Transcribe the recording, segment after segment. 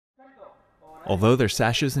Although their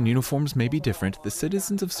sashes and uniforms may be different, the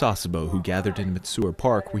citizens of Sasebo who gathered in Matsuur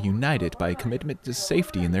Park were united by a commitment to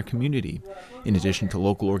safety in their community. In addition to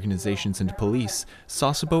local organizations and police,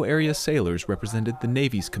 Sasebo area sailors represented the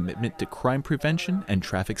Navy's commitment to crime prevention and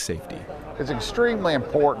traffic safety. It's extremely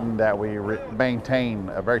important that we maintain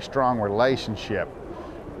a very strong relationship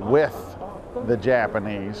with the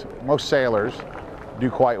Japanese. Most sailors do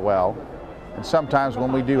quite well, and sometimes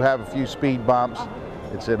when we do have a few speed bumps,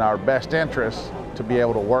 it's in our best interest to be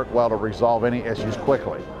able to work well to resolve any issues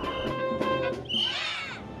quickly.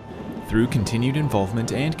 Through continued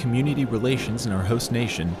involvement and community relations in our host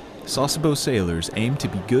nation, Sasebo sailors aim to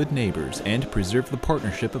be good neighbors and preserve the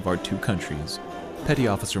partnership of our two countries. Petty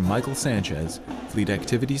Officer Michael Sanchez, Fleet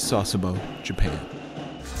Activities Sasebo, Japan.